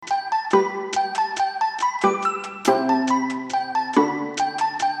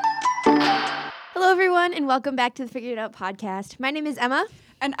and welcome back to the Figured It Out podcast. My name is Emma.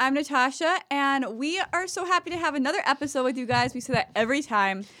 And I'm Natasha, and we are so happy to have another episode with you guys. We say that every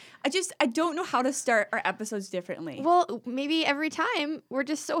time. I don't know how to start our episodes differently. Well, maybe every time we're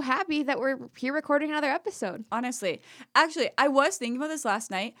just so happy that we're here recording another episode. Honestly. Actually, I was thinking about this last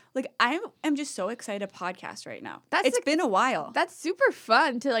night. Like, I am just so excited to podcast right now. It's been a while. That's super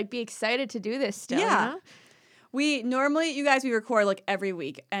fun to, be excited to do this still, Yeah. You know? We normally, you guys, we record, every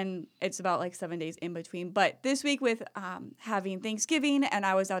week, and it's about, 7 days in between. But this week with having Thanksgiving, and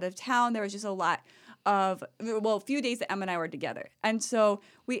I was out of town, there was just a few days that Emma and I were together. And so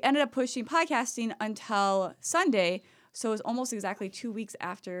we ended up pushing podcasting until Sunday. So it was almost exactly 2 weeks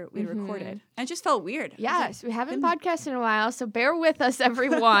after we recorded. And it just felt weird. Yes, we haven't podcasted in a while, so bear with us,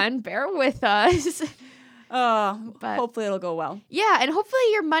 everyone. Bear with us. But hopefully it'll go well. Yeah, and hopefully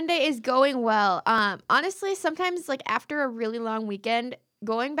your Monday is going well. Honestly, sometimes, after a really long weekend,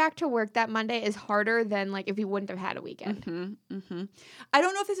 going back to work that Monday is harder than if you wouldn't have had a weekend. I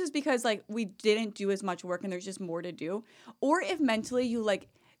don't know if this is because we didn't do as much work and there's just more to do, or if mentally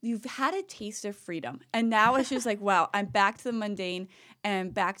you've had a taste of freedom and now it's just wow, I'm back to the mundane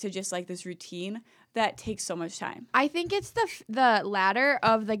and back to just this routine that takes so much time. I think it's the latter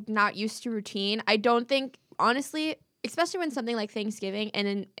of not used to routine. I don't think, honestly, especially when something like Thanksgiving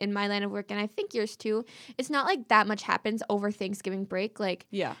and in my line of work, and I think yours too, it's not that much happens over Thanksgiving break.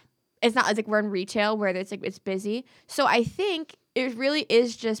 Yeah. It's not we're in retail where it's busy. So I think it really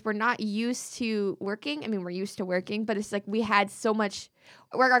is just we're not used to working. I mean, we're used to working, but it's we had so much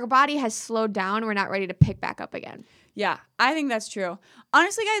where our body has slowed down. We're not ready to pick back up again. Yeah, I think that's true.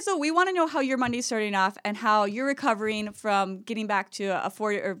 Honestly, guys, though, we want to know how your Monday's starting off and how you're recovering from getting back to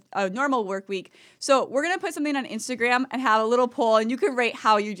a normal work week. So we're going to put something on Instagram and have a little poll, and you can rate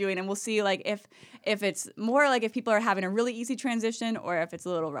how you're doing, and we'll see if it's more if people are having a really easy transition or if it's a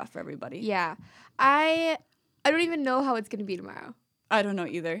little rough for everybody. Yeah. I don't even know how it's going to be tomorrow. I don't know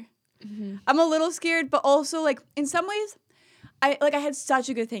either. Mm-hmm. I'm a little scared, but also in some ways, I had such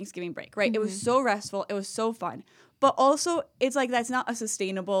a good Thanksgiving break, right? Mm-hmm. It was so restful. It was so fun. But also, it's that's not a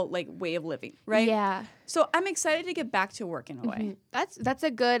sustainable way of living, right? Yeah. So I'm excited to get back to work in a way. That's a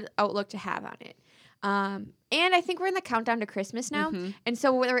good outlook to have on it. And I think we're in the countdown to Christmas now. Mm-hmm. And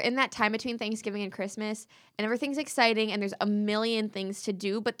so we're in that time between Thanksgiving and Christmas, and everything's exciting, and there's a million things to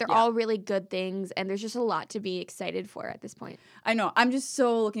do, but they're all really good things, and there's just a lot to be excited for at this point. I know. I'm just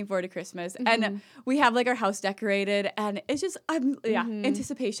so looking forward to Christmas. Mm-hmm. And we have our house decorated, and it's just,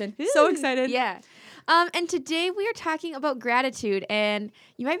 anticipation. So excited. Yeah. And today we are talking about gratitude, and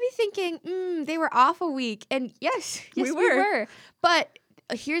you might be thinking, they were off a week. And yes, we were. But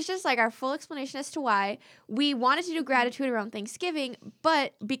here's just our full explanation as to why we wanted to do gratitude around Thanksgiving,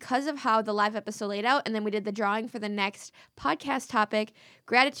 but because of how the live episode laid out, and then we did the drawing for the next podcast topic,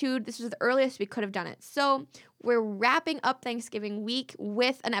 gratitude, this was the earliest we could have done it. So we're wrapping up Thanksgiving week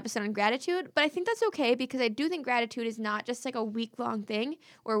with an episode on gratitude, but I think that's okay because I do think gratitude is not just a week-long thing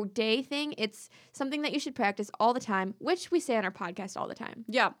or day thing. It's something that you should practice all the time, which we say on our podcast all the time.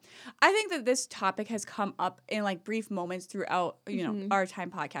 Yeah. I think that this topic has come up in brief moments throughout, our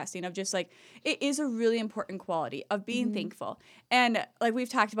time podcasting of just it is a really important quality of being thankful. And we've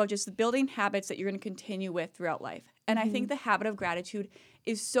talked about just building habits that you're going to continue with throughout life. And I think the habit of gratitude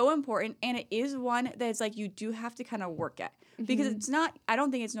is so important, and it is one that's you do have to kind of work at because it's not, I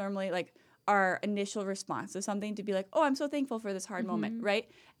don't think it's normally our initial response to something to be oh, I'm so thankful for this hard moment, right?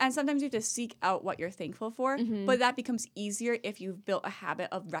 And sometimes you have to seek out what you're thankful for, but that becomes easier if you've built a habit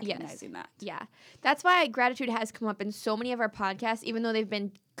of recognizing that. Yeah. That's why gratitude has come up in so many of our podcasts, even though they've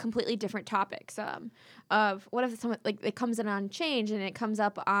been completely different topics. Of what if someone it comes in on change and it comes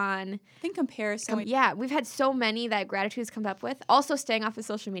up on I think comparison. Yeah, we've had so many that gratitude has come up with. Also staying off of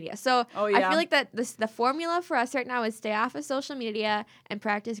social media. So I feel that the formula for us right now is stay off of social media and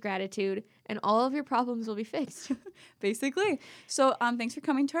practice gratitude, and all of your problems will be fixed. Basically. So thanks for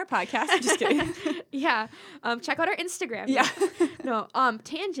coming to our podcast. I'm just kidding. Yeah. Check out our Instagram. Yeah. No.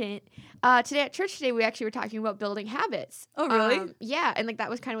 Tangent. Today at church we actually were talking about building habits. Oh, really? Yeah, and that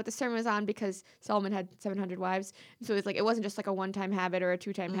was kind of what the sermon was on because Solomon had 700 wives. So it's it wasn't just a one-time habit or a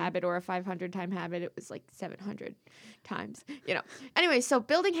two-time habit or a 500-time habit. It was 700 times, Anyway, so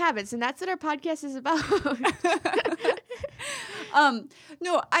building habits, and that's what our podcast is about.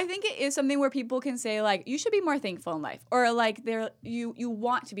 No, I think it is something where people can say you should be more thankful in life, or you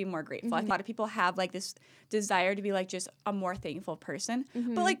want to be more grateful. I think a lot of people have this desire to be just a more thankful person,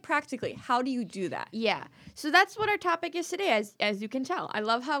 but practically, how do you do that? Yeah, so that's what our topic is today. As you can tell, I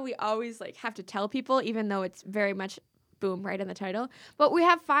love how we always have to tell people, even though it's very much boom, right in the title. But we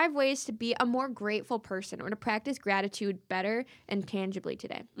have 5 ways to be a more grateful person or to practice gratitude better and tangibly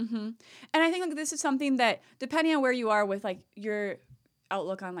today. Mm-hmm. And I think like this is something that, depending on where you are with like your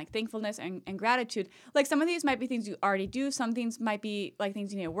outlook on like thankfulness and gratitude, like some of these might be things you already do, some things might be like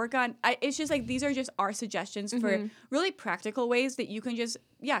things you need to work on. It's just like these are just our suggestions for really practical ways that you can just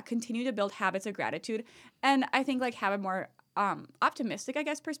continue to build habits of gratitude, and I think like have a more optimistic, I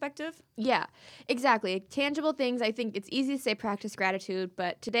guess, perspective. Yeah, exactly. Tangible things. I think it's easy to say practice gratitude,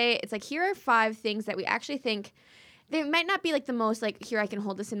 but today it's like here are 5 things that we actually think they might not be like the most like here I can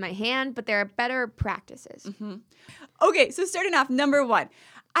hold this in my hand, but there are better practices. Mm-hmm. Okay, so starting off, number 1,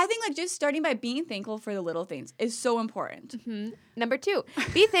 I think like just starting by being thankful for the little things is so important. Mm-hmm. Number 2,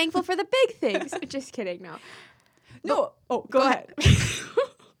 be thankful for the big things. Just kidding, no. No. Oh, go ahead.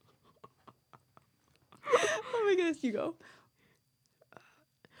 Oh my goodness, you go.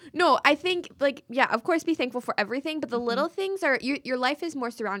 No, I think, like, yeah, of course, be thankful for everything, but the little things are, your life is more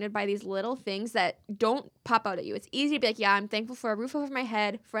surrounded by these little things that don't pop out at you. It's easy to be like, yeah, I'm thankful for a roof over my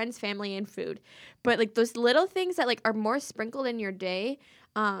head, friends, family, and food. But, like, those little things that, like, are more sprinkled in your day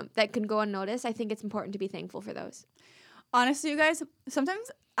that can go unnoticed, I think it's important to be thankful for those. Honestly, you guys,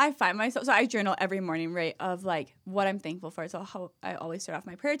 sometimes I find myself, so I journal every morning, right, of, like, what I'm thankful for. So how I always start off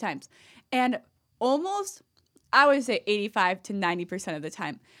my prayer times. And almost, I would say 85 to 90% of the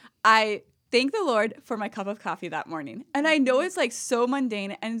time, I thank the Lord for my cup of coffee that morning. And I know it's like so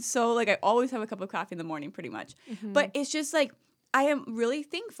mundane and so like I always have a cup of coffee in the morning pretty much. But it's just like I am really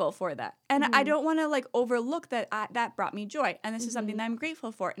thankful for that. And I don't want to like overlook that that brought me joy. And this is something that I'm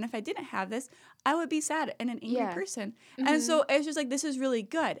grateful for. And if I didn't have this, I would be sad and an angry person. And so it's just like this is really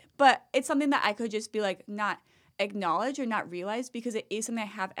good. But it's something that I could just be like not acknowledge or not realize because it is something I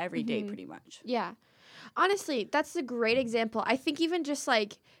have every day pretty much. Yeah. Honestly, that's a great example. I think even just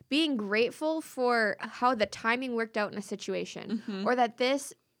like being grateful for how the timing worked out in a situation or that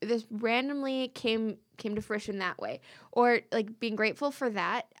this randomly came to fruition that way, or like being grateful for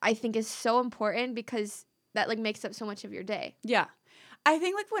that, I think is so important because that like makes up so much of your day. Yeah. I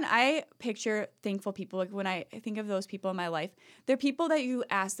think like when I picture thankful people, like when I think of those people in my life, they're people that you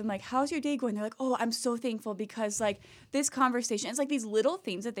ask them like, how's your day going? They're like, oh, I'm so thankful because like this conversation, it's like these little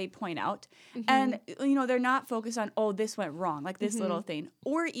things that they point out and, you know, they're not focused on, oh, this went wrong, like this little thing,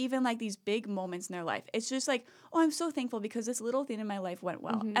 or even like these big moments in their life. It's just like, oh, I'm so thankful because this little thing in my life went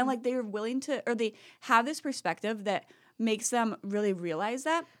well. And like they're willing to, or they have this perspective that makes them really realize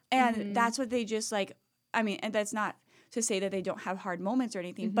that. And that's what they just like, I mean, and that's not to say that they don't have hard moments or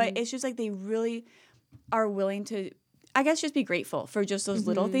anything, but it's just like they really are willing to, I guess, just be grateful for just those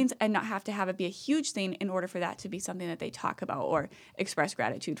little things and not have to have it be a huge thing in order for that to be something that they talk about or express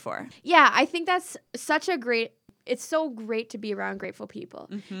gratitude for. Yeah, I think that's such a great, it's so great to be around grateful people.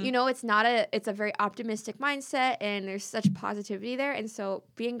 You know, it's a very optimistic mindset and there's such positivity there. And so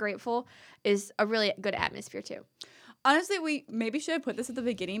being grateful is a really good atmosphere too. Honestly, we maybe should have put this at the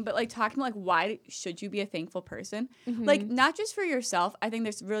beginning, but like talking about like why should you be a thankful person? Like not just for yourself. I think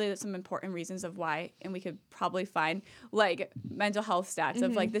there's really some important reasons of why, and we could probably find like mental health stats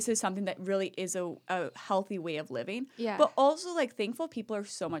of like this is something that really is a healthy way of living. Yeah. But also like thankful people are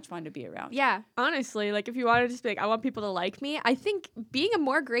so much fun to be around. Yeah, honestly, like if you wanted to just be like, I want people to like me, I think being a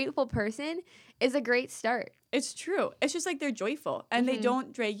more grateful person is a great start. It's true. It's just like they're joyful and they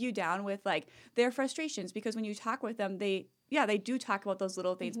don't drag you down with like their frustrations because when you talk with them, they do talk about those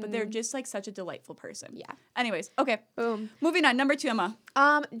little things, but they're just like such a delightful person. Yeah. Anyways, okay. Boom. Moving on. Number 2, Emma.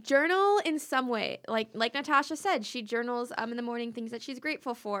 Journal in some way. Like Natasha said, she journals in the morning things that she's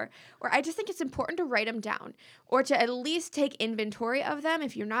grateful for. Or I just think it's important to write them down or to at least take inventory of them.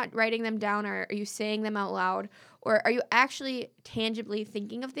 If you're not writing them down, or are you saying them out loud? Or are you actually tangibly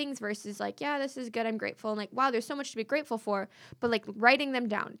thinking of things versus like, yeah, this is good, I'm grateful. And like, wow, there's so much to be grateful for. But like writing them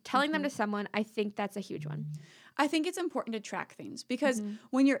down, telling them to someone, I think that's a huge one. I think it's important to track things because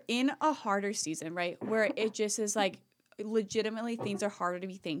when you're in a harder season, right, where it just is like legitimately things are harder to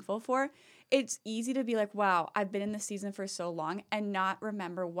be thankful for, it's easy to be like, wow, I've been in this season for so long and not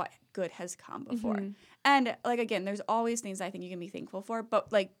remember what good has come before. And like, again, there's always things I think you can be thankful for,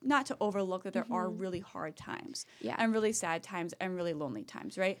 but like not to overlook that there are really hard times and really sad times and really lonely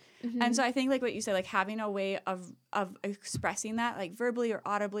times, right? And so I think like what you said, like having a way of expressing that like verbally or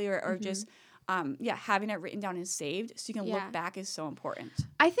audibly or just having it written down and saved so you can look back is so important.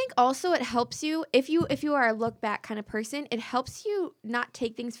 I think also it helps you, if you are a look back kind of person, it helps you not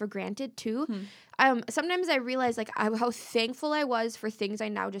take things for granted too. Sometimes I realize like how thankful I was for things I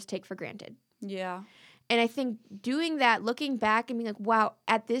now just take for granted. Yeah. And I think doing that, looking back and being like, wow,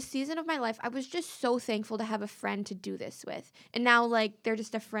 at this season of my life, I was just so thankful to have a friend to do this with. And now like they're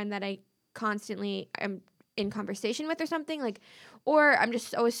just a friend that I constantly am in conversation with or something, like, or I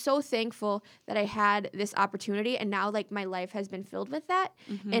was so thankful that I had this opportunity, and now like my life has been filled with that,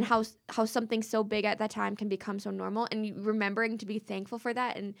 and how something so big at that time can become so normal, and remembering to be thankful for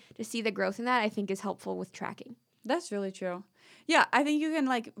that and to see the growth in that, I think is helpful with tracking. That's really true. Yeah, I think you can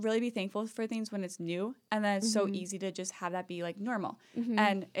like really be thankful for things when it's new, and then it's so easy to just have that be like normal.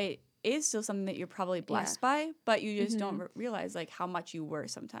 And it is still something that you're probably blessed by, but you just don't realize like how much you were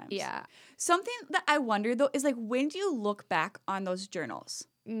sometimes. Yeah. Something that I wonder though is like, when do you look back on those journals?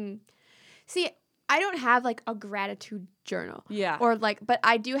 See, I don't have like a gratitude journal. Yeah. Or like, but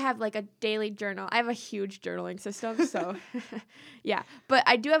I do have like a daily journal. I have a huge journaling system, so yeah. But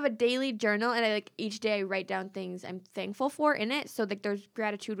I do have a daily journal, and I like each day I write down things I'm thankful for in it. So like there's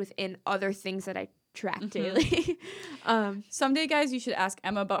gratitude within other things that I track daily. Someday, guys, you should ask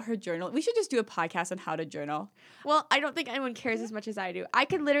Emma about her journal. We should just do a podcast on how to journal. Well, I don't think anyone cares as much as I do. I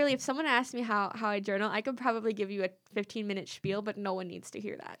could literally, if someone asked me how I journal, I could probably give you a 15-minute spiel, but no one needs to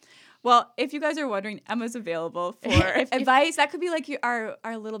hear that. Well, if you guys are wondering, Emma's available for advice. That could be like our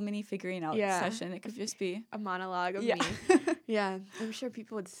little mini figuring out session. It could just be a monologue of me. Yeah, I'm sure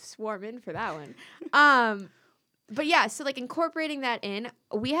people would swarm in for that one. But yeah, so like incorporating that in,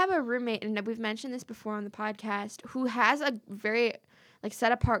 we have a roommate, and we've mentioned this before on the podcast, who has a very like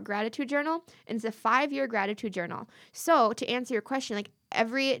set apart gratitude journal, and it's a 5-year gratitude journal. So to answer your question, like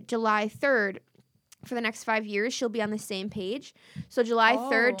every July 3rd, for the next 5 years, she'll be on the same page. So July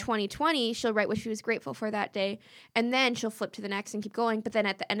 3rd, 2020, she'll write what she was grateful for that day. And then she'll flip to the next and keep going. But then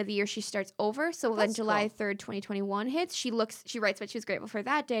at the end of the year, she starts over. So when July 3rd, 2021 hits, she writes what she was grateful for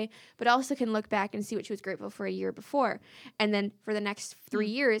that day, but also can look back and see what she was grateful for a year before. And then for the next 3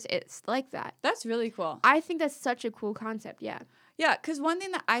 years, it's like that. That's really cool. I think that's such a cool concept. Yeah. Yeah, because one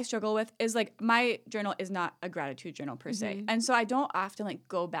thing that I struggle with is like my journal is not a gratitude journal per se. And so I don't often like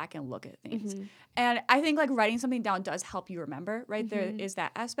go back and look at things. And I think like writing something down does help you remember, right? There is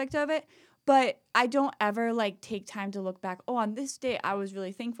that aspect of it. But I don't ever like take time to look back, oh, on this day I was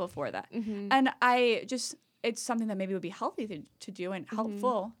really thankful for that. And it's something that maybe would be healthy to do and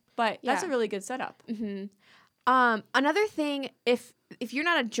helpful. But that's a really good setup. Another thing, if you're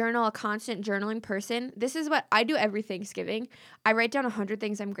not a constant journaling person, this is what I do every Thanksgiving. I write down 100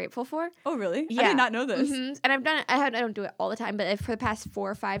 things I'm grateful for. Oh, really? Yeah. I did not know this. And I've done it. I don't do it all the time, but for the past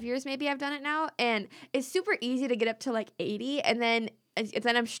 4 or 5 years, maybe I've done it now. And it's super easy to get up to like 80, and then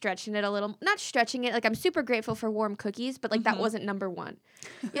I'm stretching it a little. Not stretching it. Like I'm super grateful for warm cookies, but like that wasn't number one.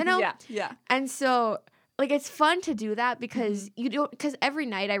 You know? Yeah. And so like it's fun to do that because because every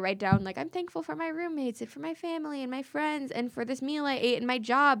night I write down like I'm thankful for my roommates and for my family and my friends and for this meal I ate and my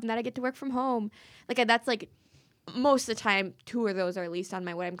job and that I get to work from home. Like that's like most of the time 2 of those are at least on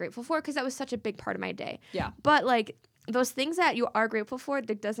my what I'm grateful for, because that was such a big part of my day. Yeah. But like those things that you are grateful for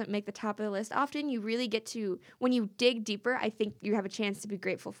that doesn't make the top of the list often, you really get to, when you dig deeper, I think you have a chance to be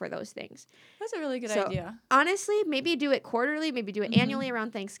grateful for those things. That's a really good idea. Honestly, maybe do it quarterly, maybe do it annually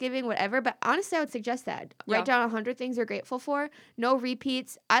around Thanksgiving, whatever. But honestly, I would suggest that. Yeah. Write down 100 things you're grateful for. No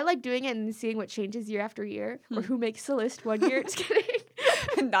repeats. I like doing it and seeing what changes year after year, or who makes the list one year. Just kidding.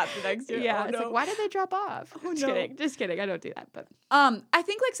 Not the next year. Yeah, oh, it's like, why did they drop off? Oh, Just kidding. I don't do that. But I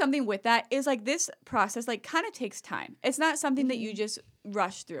think like something with that is like this process like kind of takes time. It's not something that you just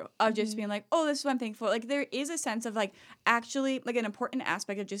rush through of just being like, oh, this is what I'm thankful for. Like there is a sense of like actually like an important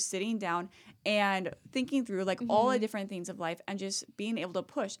aspect of just sitting down and thinking through like all the different things of life and just being able to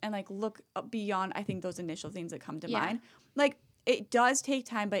push and like look beyond, I think, those initial things that come to mind. Like it does take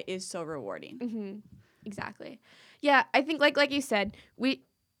time, but it is so rewarding. Exactly. Yeah, I think like you said,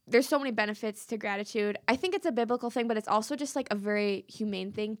 there's so many benefits to gratitude. I think it's a biblical thing, but it's also just like a very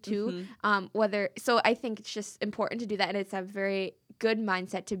humane thing too. So I think it's just important to do that, and it's a very good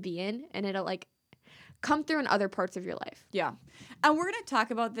mindset to be in, and it'll like come through in other parts of your life. Yeah. And we're going to talk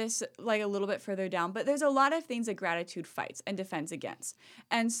about this like a little bit further down, but there's a lot of things that gratitude fights and defends against.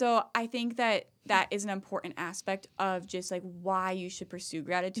 And so I think that is an important aspect of just like why you should pursue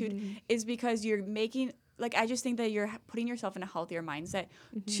gratitude is because you're making, like, I just think that you're putting yourself in a healthier mindset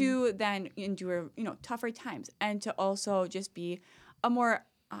to then endure, tougher times, and to also just be a more,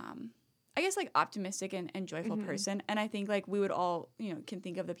 I guess, like optimistic and joyful person. And I think like we would all, can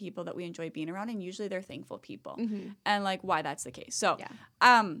think of the people that we enjoy being around, and usually they're thankful people and like why that's the case. So,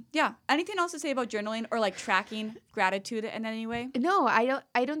 anything else to say about journaling or like tracking gratitude in any way? No,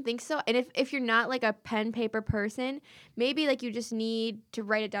 I don't think so. And if you're not like a pen paper person, maybe like you just need to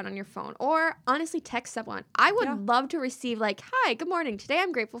write it down on your phone, or honestly text someone. I would love to receive like, hi, good morning. Today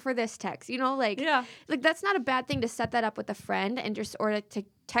I'm grateful for this text, like that's not a bad thing to set that up with a friend and just, or like to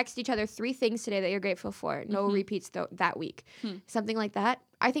text each other 3 things today that you're grateful for. No repeats that week. Something like that.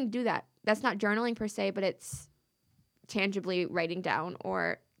 I think do that. that's not journaling per se, but it's tangibly writing down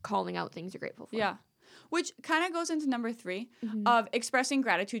or calling out things you're grateful for. Yeah. Which kind of goes into number 3 of expressing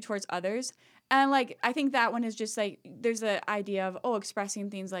gratitude towards others. And, like, I think that one is just, like, there's the idea of, expressing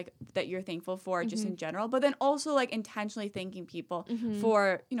things, like, that you're thankful for just in general. But then also, like, intentionally thanking people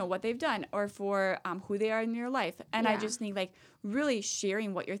for, what they've done or for who they are in your life. And I just think, like, really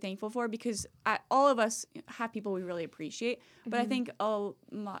sharing what you're thankful for, because all of us have people we really appreciate. But I think a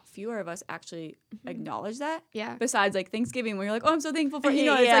lot fewer of us actually acknowledge that. Yeah. Besides, like, Thanksgiving, where you're like, I'm so thankful for, it's,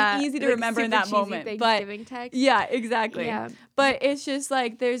 like, easy to remember in that moment. Thanksgiving text. Yeah, exactly. Yeah. But it's just,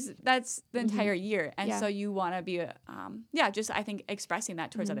 like, that's the entire year. And so you want to be, just, I think, expressing that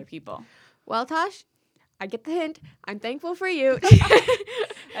towards other people. Well, Tosh, I get the hint. I'm thankful for you.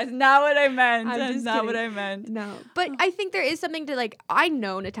 That's not what I meant. That's not what I meant. No. But I think there is something to, like, I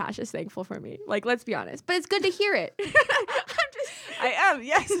know Natasha's thankful for me. Like, let's be honest. But it's good to hear it. I am,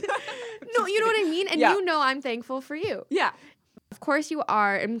 yes. No, you know what I mean? And you know I'm thankful for you. Yeah. Of course you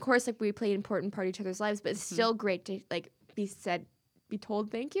are. And of course, like, we play an important part in each other's lives. But it's still great to, like, be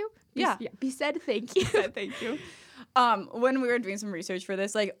told thank you? Be said thank you. Thank you. When we were doing some research for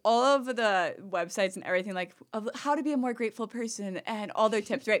this, like, all of the websites and everything, like, of how to be a more grateful person and all their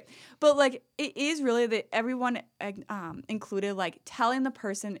tips, right? But, like, it is really that everyone included, like, telling the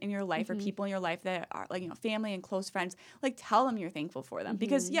person in your life or people in your life that are, like, family and close friends, like, tell them you're thankful for them.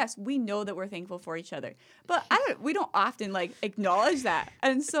 Because, yes, we know that we're thankful for each other. But we don't often, like, acknowledge that.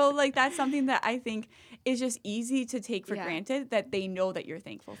 And so, like, that's something that I think is just easy to take for granted, that they know that you're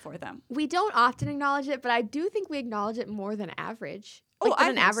thankful for them. We don't often acknowledge it, but I do think we acknowledge it more than average. Like, I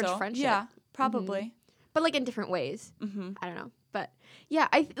an average so. friendship. Yeah, probably. But, like, in different ways. I don't know. But, yeah,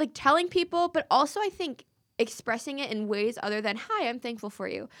 like, telling people, but also I think expressing it in ways other than, hi, I'm thankful for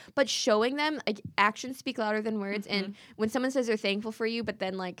you. But showing them, like, actions speak louder than words. And when someone says they're thankful for you, but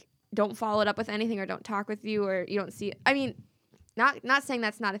then, like, don't follow it up with anything or don't talk with you or you don't see it. I mean, not saying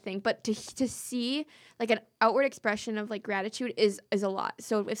that's not a thing, but to see, like, an outward expression of, like, gratitude is a lot.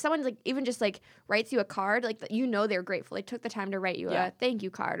 So if someone, like, even just, like, writes you a card, like, they're grateful. They took the time to write you a thank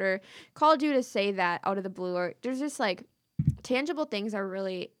you card or called you to say that out of the blue, or there's just, like, tangible things are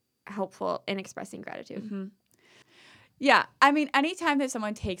really helpful in expressing gratitude. Yeah. I mean, anytime that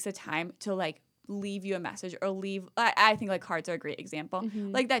someone takes the time to, like, leave you a message or I think, like, cards are a great example.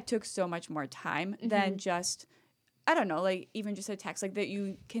 Like, that took so much more time than just, I don't know, like, even just a text, like, that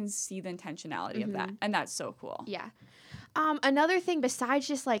you can see the intentionality of that. And that's so cool. Yeah. Another thing besides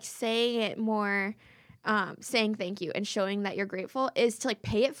just, like, saying it more, saying thank you and showing that you're grateful is to, like,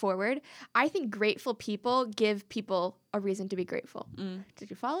 pay it forward. I think grateful people give people a reason to be grateful. Did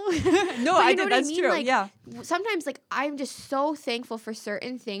you follow? No, I did. That's true. Like, yeah. Sometimes, like, I'm just so thankful for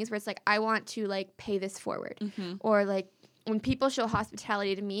certain things where it's like, I want to, like, pay this forward. Or, like, when people show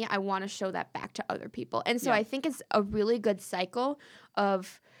hospitality to me, I want to show that back to other people. And so I think it's a really good cycle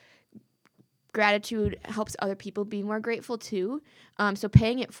of gratitude helps other people be more grateful too. So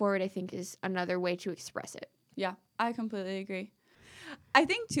paying it forward, I think, is another way to express it. Yeah, I completely agree. I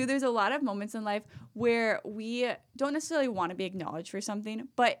think, too, there's a lot of moments in life where we don't necessarily want to be acknowledged for something,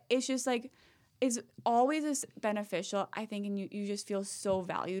 but it's just, like, it's always as beneficial, I think, and you just feel so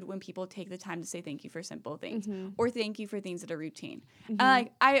valued when people take the time to say thank you for simple things or thank you for things that are routine. And,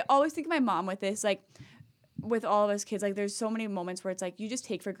 like, I always think of my mom with this, like, with all of us kids, like, there's so many moments where it's like you just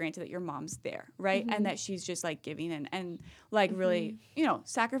take for granted that your mom's there, right? And that she's just, like, giving and like, really,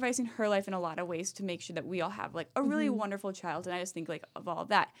 sacrificing her life in a lot of ways to make sure that we all have, like, a really wonderful child. And I just think, like, of all of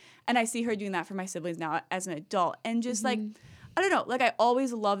that. And I see her doing that for my siblings now as an adult. And just, like, I don't know, like, I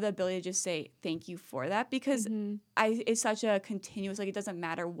always love the ability to just say thank you for that, because it's such a continuous, like, it doesn't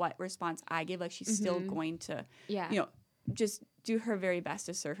matter what response I give, like, she's still going to, just do her very best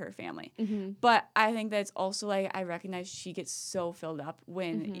to serve her family. But I think that's also, like, I recognize she gets so filled up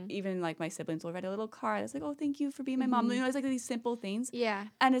when even, like, my siblings will write a little card that's like, oh, thank you for being my mom. It's like these simple things. Yeah.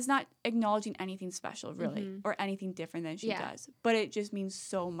 And it's not acknowledging anything special, really, or anything different than she does. But it just means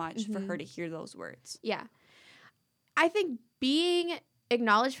so much for her to hear those words. Yeah. I think being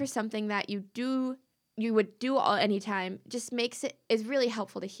acknowledged for something that you would do anytime just is really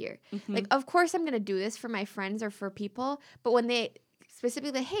helpful to hear. Like, of course I'm going to do this for my friends or for people, but when they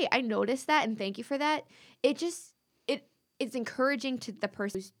specifically, hey, I noticed that and thank you for that, it's encouraging to the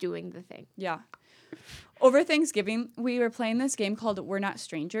person who's doing the thing. Yeah. Over Thanksgiving, we were playing this game called We're Not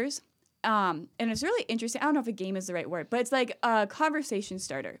Strangers. And it's really interesting. I don't know if a game is the right word, but it's like a conversation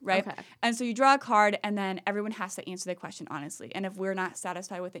starter, right? Okay. And so you draw a card, and then everyone has to answer the question honestly. And if we're not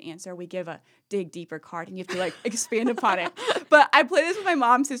satisfied with the answer, we give a dig deeper card, and you have to, like, expand upon it. But I played this with my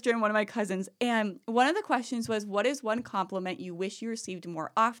mom, sister, and one of my cousins. And one of the questions was, what is one compliment you wish you received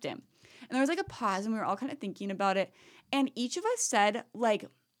more often? And there was like a pause and we were all kind of thinking about it. And each of us said like,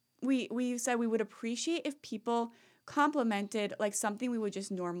 we said we would appreciate if people complimented like something we would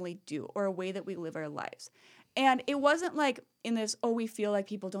just normally do or a way that we live our lives. And it wasn't like in this, oh, we feel like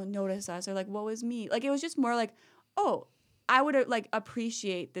people don't notice us or like, woe is me. Like, it was just more like, oh, I would like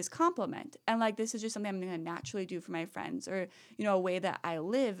appreciate this compliment. And like, this is just something I'm going to naturally do for my friends or, you know, a way that I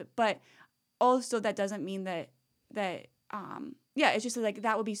live. But also that doesn't mean that it's just like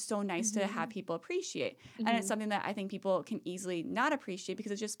that would be so nice to have people appreciate. And it's something that I think people can easily not appreciate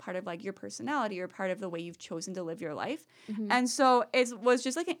because it's just part of like your personality or part of the way you've chosen to live your life. And so it was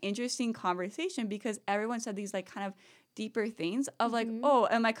just like an interesting conversation because everyone said these like kind of deeper things of like, oh,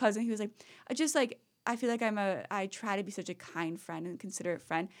 and my cousin, he was like, I feel like I try to be such a kind friend and considerate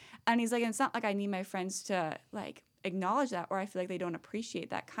friend. And he's like, and it's not like I need my friends to like acknowledge that or I feel like they don't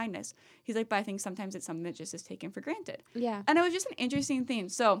appreciate that kindness. He's like, but I think sometimes it's something that just is taken for granted. Yeah. And it was just an interesting thing.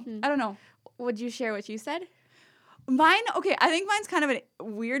 So I don't know. Would you share what you said? Mine, okay, I think mine's kind of a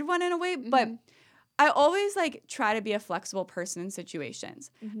weird one in a way, but I always like try to be a flexible person in situations.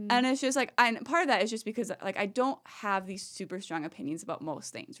 And it's just like, and part of that is just because like I don't have these super strong opinions about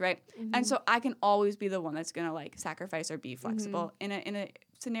most things, right? And so I can always be the one that's gonna like sacrifice or be flexible in a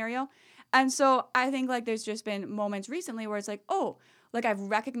scenario. And so I think like there's just been moments recently where it's like, oh, like I've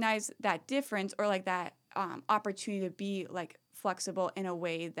recognized that difference or like that opportunity to be like flexible in a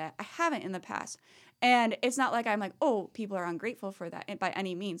way that I haven't in the past. And it's not like I'm like, oh, people are ungrateful for that by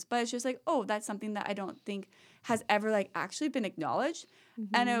any means. But it's just like, oh, that's something that I don't think has ever like actually been acknowledged.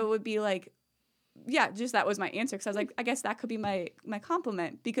 And it would be like, yeah, just that was my answer. Because I was like, I guess that could be my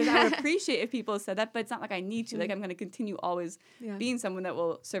compliment. Because I would appreciate if people said that. But it's not like I need to. Like I'm going to continue always being someone that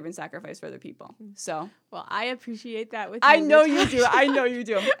will serve and sacrifice for other people. So. Well, I appreciate that with you. I know you do. I know you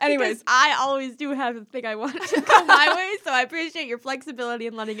do. Anyways. Because I always do have the thing I want to go my way. So I appreciate your flexibility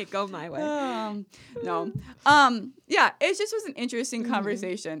in letting it go my way. No. Yeah, it just was an interesting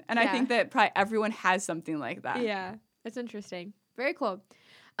conversation. And I think that probably everyone has something like that. Yeah, that's interesting. Very cool.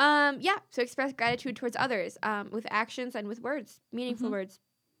 So express gratitude towards others with actions and with words, meaningful words.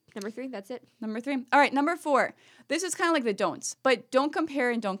 Number 3, that's it. Number 3. All right, number 4. This is kind of like the don'ts, but don't compare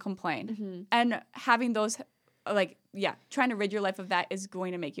and don't complain. And having those, trying to rid your life of that is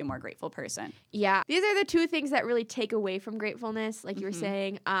going to make you a more grateful person. Yeah. These are the 2 things that really take away from gratefulness, like you were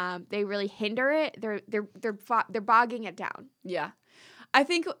saying. They really hinder it. They're bogging it down. Yeah. I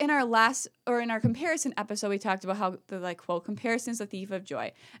think in our comparison episode, we talked about how the quote, "Comparison is the thief of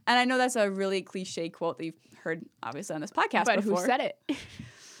joy." And I know that's a really cliche quote that you've heard obviously on this podcast but before. Who said it?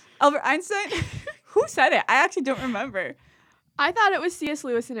 Albert Einstein? Who said it? I actually don't remember. I thought it was C.S.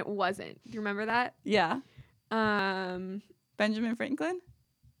 Lewis and it wasn't. Do you remember that? Yeah. Benjamin Franklin?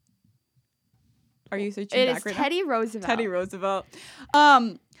 Are you searching back right now? Teddy Roosevelt. Teddy Roosevelt.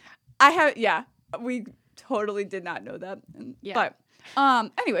 We totally did not know that. But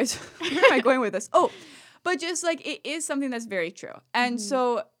anyways, where am I going with this? Oh, but just like it is something that's very true. And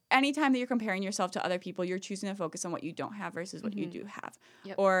so anytime that you're comparing yourself to other people, you're choosing to focus on what you don't have versus what you do have.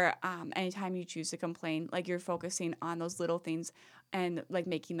 Yep. Or anytime you choose to complain, like you're focusing on those little things and like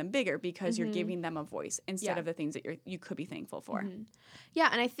making them bigger because you're giving them a voice instead of the things that you could be thankful for. Yeah,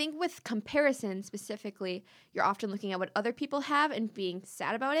 and I think with comparison specifically, you're often looking at what other people have and being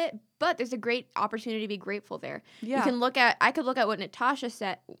sad about it, but there's a great opportunity to be grateful there. Yeah. I could look at what Natasha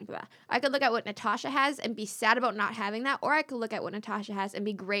said. I could look at what Natasha has and be sad about not having that, or I could look at what Natasha has and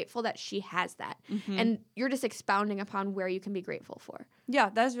be grateful that she has that. And you're just expounding upon where you can be grateful for. Yeah,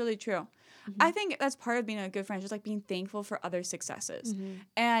 that's really true. I think that's part of being a good friend, just like being thankful for other successes.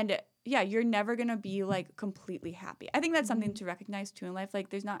 And yeah, you're never going to be like completely happy. I think that's something to recognize too in life. Like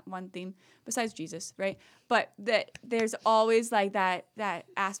there's not one thing besides Jesus, right? But that there's always like that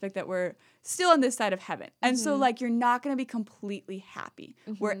aspect that we're still on this side of heaven. And so like you're not going to be completely happy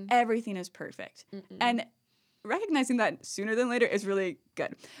where everything is perfect. And recognizing that sooner than later is really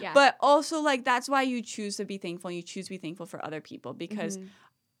good. Yeah. But also like that's why you choose to be thankful and you choose to be thankful for other people because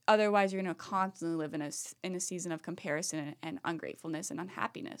otherwise, you're going to constantly live in a season of comparison and ungratefulness and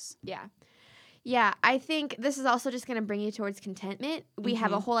unhappiness. Yeah. Yeah, I think this is also just going to bring you towards contentment. We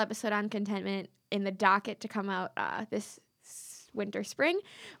have a whole episode on contentment in the docket to come out this winter, spring.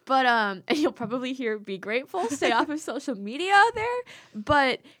 But and you'll probably hear be grateful, stay off of social media out there.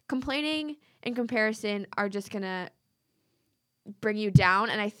 But complaining and comparison are just going to bring you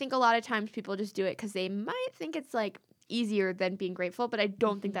down. And I think a lot of times people just do it because they might think it's like easier than being grateful, but I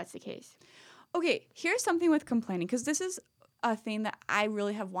don't think that's the case. Okay, here's something with complaining, because this is a thing that I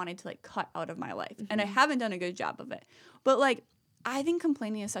really have wanted to like cut out of my life, and I haven't done a good job of it. But like, I think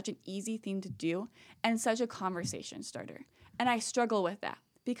complaining is such an easy thing to do and such a conversation starter, and I struggle with that.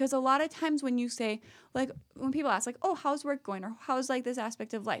 Because a lot of times when you say, like, when people ask, like, oh, how's work going? Or how's, like, this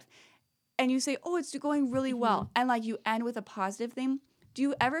aspect of life? And you say, oh, it's going really well. And, like, you end with a positive thing. Do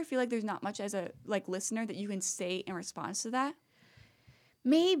you ever feel like there's not much as a, like, listener that you can say in response to that?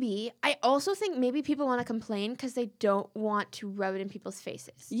 Maybe. I also think maybe people want to complain because they don't want to rub it in people's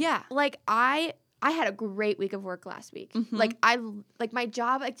faces. Yeah. Like, I had a great week of work last week. Like, my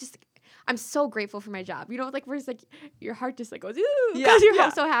job, I'm so grateful for my job. You know, like, where it's like your heart just like goes, ooh, because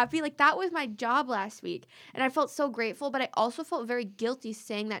you're so happy. Like, that was my job last week. And I felt so grateful, but I also felt very guilty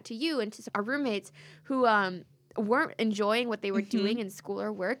saying that to you and to our roommates who weren't enjoying what they were doing in school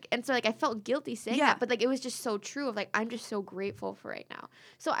or work. And so, like, I felt guilty saying that, but, like, it was just so true of, like, I'm just so grateful for right now.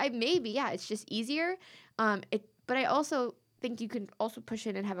 So it's just easier. But I also think you can also push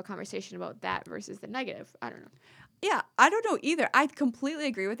in and have a conversation about that versus the negative. I don't know. Yeah, I don't know either. I completely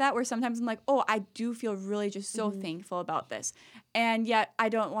agree with that, where sometimes I'm like, oh, I do feel really just so thankful about this. And yet I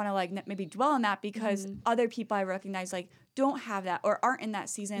don't want to, like, maybe dwell on that because other people I recognize, like, don't have that or aren't in that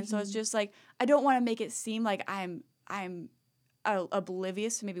season. So it's just like, I don't want to make it seem like I'm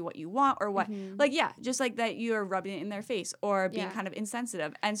oblivious to maybe what you want or what, like, just like that you're rubbing it in their face or being kind of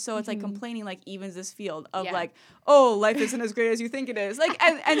insensitive. And so it's like complaining, like, evens this field of like, oh, life isn't as great as you think it is. Like,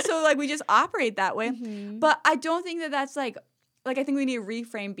 and so, like, we just operate that way. But I don't think that that's like, I think we need to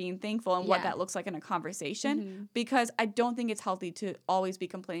reframe being thankful and what that looks like in a conversation, because I don't think it's healthy to always be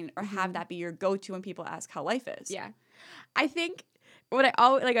complaining or have that be your go-to when people ask how life is. Yeah. I think what I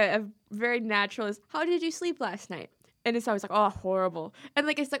always, like, a very natural is, how did you sleep last night? And it's always like, oh, horrible. And,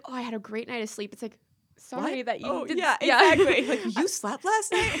 like, it's like, oh, I had a great night of sleep. It's like, sorry that you did. Yeah, exactly. Like, you slept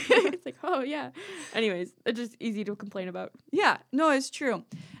last night? It's like, oh, yeah. Anyways, it's just easy to complain about. Yeah, no, it's true.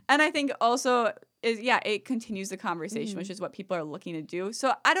 And I think also it continues the conversation, which is what people are looking to do.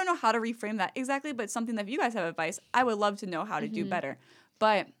 So I don't know how to reframe that exactly, but something that if you guys have advice, I would love to know how to do better.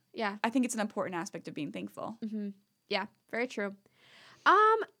 But yeah, I think it's an important aspect of being thankful. Yeah, very true.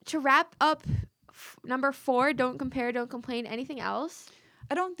 To wrap up, number 4, don't compare, don't complain. Anything else?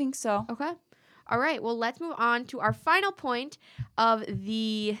 I don't think so. Okay. All right. Well, let's move on to our final point of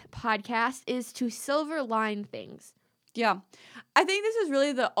the podcast is to silver line things. Yeah. I think this is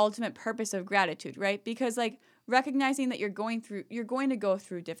really the ultimate purpose of gratitude, right? Because, like, recognizing that you're going to go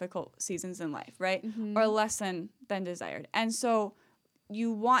through difficult seasons in life, right? Or less than desired. And so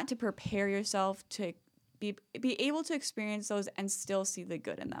you want to prepare yourself to be able to experience those and still see the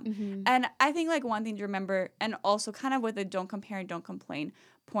good in them. And I think, like, one thing to remember, and also kind of with the don't compare and don't complain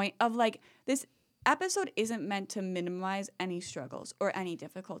point of, like, this episode isn't meant to minimize any struggles or any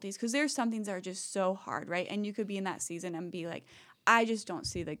difficulties, because there's some things that are just so hard, right? And you could be in that season and be like, I just don't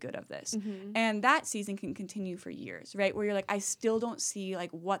see the good of this. And that season can continue for years, right? Where you're like, I still don't see, like,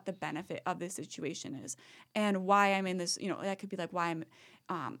 what the benefit of this situation is and why I'm in this, that could be like why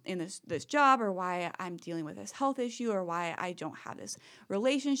I'm in this job, or why I'm dealing with this health issue, or why I don't have this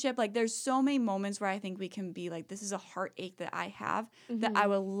relationship. Like, there's so many moments where I think we can be like, this is a heartache that I have that I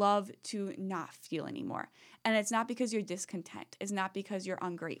would love to not feel anymore. And it's not because you're discontent. It's not because you're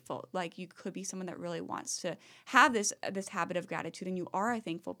ungrateful. Like, you could be someone that really wants to have this habit of gratitude, and you are a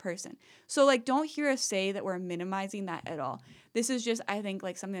thankful person. So, like, don't hear us say that we're minimizing that at all. This is just, I think,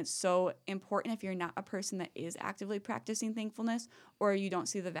 like, something that's so important if you're not a person that is actively practicing thankfulness, or you don't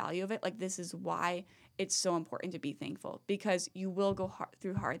see the value of it. Like, this is why it's so important to be thankful, because you will go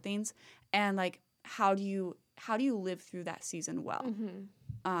through hard things. And, like, how do you live through that season well?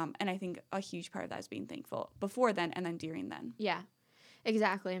 And I think a huge part of that is being thankful before then and then during then. Yeah,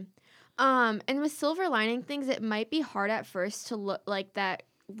 exactly. And with silver lining things, it might be hard at first to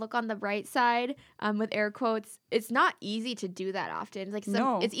look on the bright side, with air quotes. It's not easy to do that often. Like,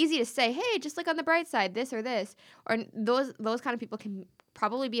 it's easy to say, hey, just look on the bright side, this or this, or those kind of people can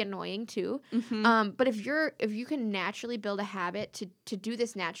probably be annoying too. But if you can naturally build a habit to do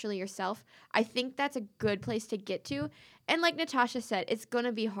this naturally yourself, I think that's a good place to get to. And like Natasha said, it's going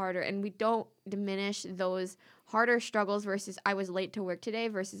to be harder, and we don't diminish those harder struggles versus I was late to work today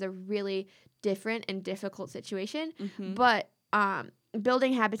versus a really different and difficult situation. But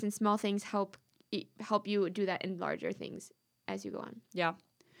building habits and small things help you do that in larger things as you go on. Yeah.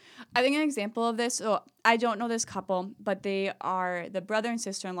 I think an example of this, so I don't know this couple, but they are the brother and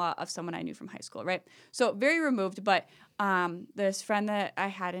sister-in-law of someone I knew from high school, right? So very removed, but this friend that I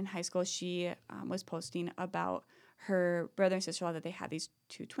had in high school, she was posting about her brother and sister-in-law that they had these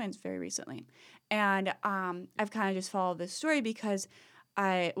 2 twins very recently. And I've kind of just followed this story because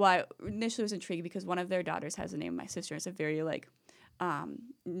I initially was intrigued because one of their daughters has the name of my sister. It's a very, like,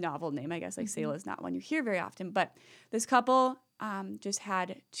 novel name, I guess. Like, Selah is not one you hear very often. But this couple just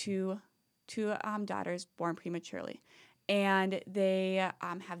had two daughters born prematurely. and they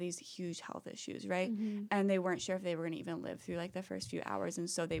have these huge health issues, right? And they weren't sure if they were going to even live through like the first few hours, and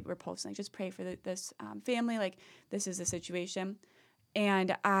so they were posting like, just pray for this family, like this is the situation.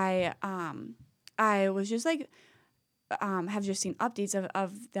 And I was just like have just seen updates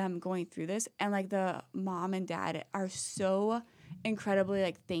of them going through this, and like the mom and dad are so incredibly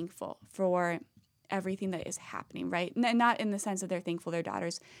like thankful for everything that is happening, right? And not in the sense that they're thankful their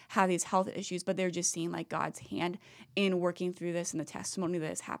daughters have these health issues, but they're just seeing like God's hand in working through this and the testimony that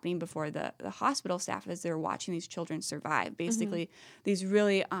is happening before the hospital staff as they're watching these children survive, basically these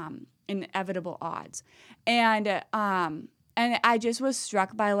really inevitable odds. And I just was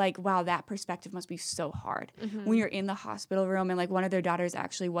struck by like, wow, that perspective must be so hard when you're in the hospital room. And like one of their daughters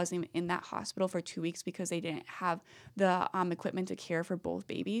actually wasn't even in that hospital for 2 weeks because they didn't have the equipment to care for both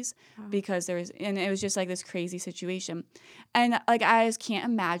babies because and it was just like this crazy situation. And like, I just can't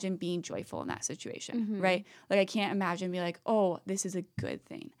imagine being joyful in that situation, right? Like I can't imagine being like, oh, this is a good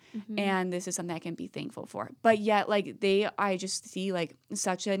thing. And this is something I can be thankful for. But yet like I just see like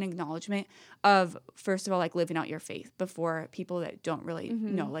such an acknowledgement of, first of all, like living out your faith before people that don't really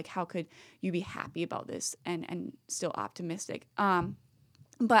know, like how could you be happy about this and still optimistic.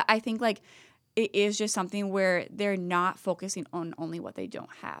 But I think like it is just something where they're not focusing on only what they don't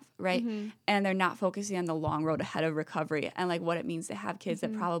have, right? And they're not focusing on the long road ahead of recovery and like what it means to have kids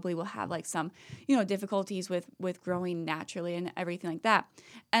that probably will have like some, difficulties with growing naturally and everything like that.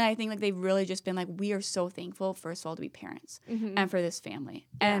 And I think like they've really just been like, we are so thankful, first of all, to be parents and for this family.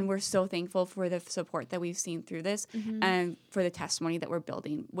 Yeah. And we're so thankful for the support that we've seen through this and for the testimony that we're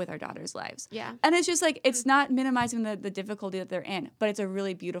building with our daughters' lives. Yeah. And it's just like, it's not minimizing the difficulty that they're in, but it's a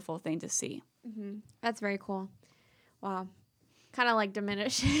really beautiful thing to see. That's very cool. Wow. Kind of like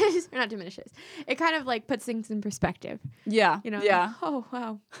diminishes, or not diminishes. It kind of like puts things in perspective. Yeah. Yeah. Like, oh,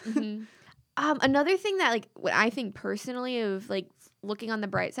 wow. Another thing that like what I think personally of like looking on the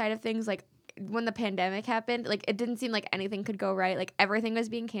bright side of things, like when the pandemic happened, like it didn't seem like anything could go right. Like everything was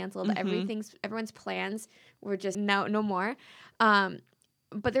being canceled. Everyone's plans were just no more.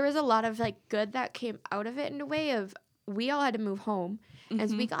 But there was a lot of like good that came out of it in a way of we all had to move home. And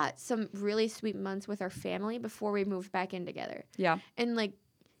so we got some really sweet months with our family before we moved back in together. Yeah. And like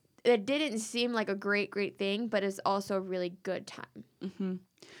it didn't seem like a great thing, but it's also a really good time.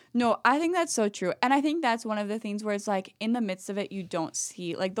 No, I think that's so true. And I think that's one of the things where it's like in the midst of it, you don't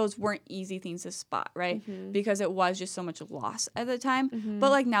see, like those weren't easy things to spot, right? Because it was just so much loss at the time.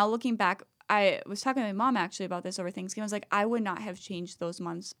 But like now looking back, I was talking to my mom actually about this over Thanksgiving. I was like, I would not have changed those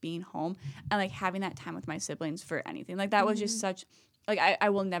months being home and like having that time with my siblings for anything. Like that was just such, like I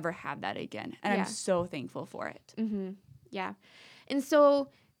will never have that again. And I'm so thankful for it. Yeah. And so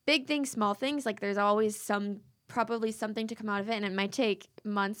big things, small things, like there's always probably something to come out of it, and it might take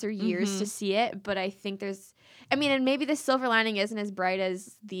months or years to see it, but I think and maybe the silver lining isn't as bright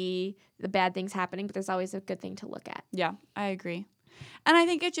as the bad things happening, but there's always a good thing to look at. Yeah, I agree. And I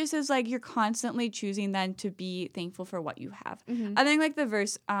think it just is like you're constantly choosing then to be thankful for what you have. I think like the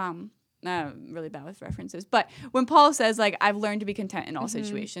verse, really bad with references, but when Paul says like I've learned to be content in all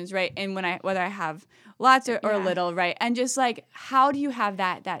situations, right? And whether I have lots or little, right? And just like how do you have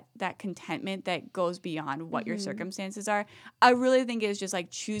that contentment that goes beyond what your circumstances are? I really think it's just like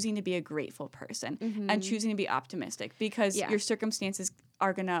choosing to be a grateful person and choosing to be optimistic, because your circumstances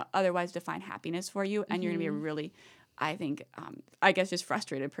are gonna otherwise define happiness for you, and you're gonna be a really, I think, I guess just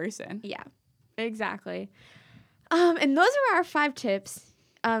frustrated person. Yeah, exactly. And those are our 5 tips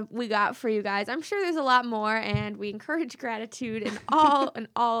we got for you guys. I'm sure there's a lot more, and we encourage gratitude in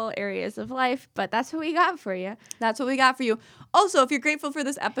all areas of life, but that's what we got for you. That's what we got for you. Also, if you're grateful for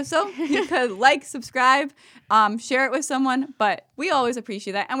this episode, you could like, subscribe, share it with someone, but we always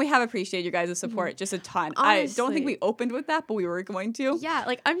appreciate that, and we have appreciated you guys' support just a ton. Honestly, I don't think we opened with that, but we were going to. Yeah,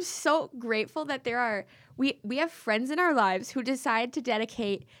 like I'm so grateful that we have friends in our lives who decide to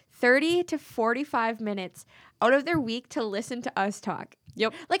dedicate 30 to 45 minutes out of their week to listen to us talk.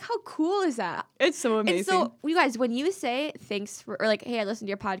 Yep. Like, how cool is that? It's so amazing. And so, you guys, when you say thanks for, or like, hey, I listened to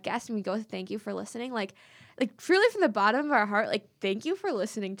your podcast, and we go, thank you for listening, like truly from the bottom of our heart, like, thank you for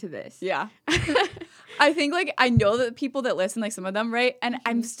listening to this. Yeah. I think, like, I know that the people that listen, like, some of them, right? And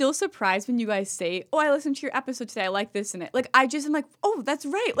I'm still surprised when you guys say, oh, I listened to your episode today, I like this in it. Like, I just am like, oh, that's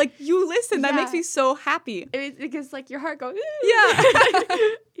right. Like, you listen. That makes me so happy. It's because, like, your heart goes, yeah.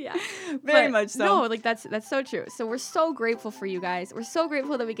 Yeah. Very much so. No, like, that's so true. So we're so grateful for you guys. We're so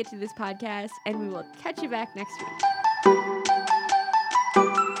grateful that we get to do this podcast, and we will catch you back next week.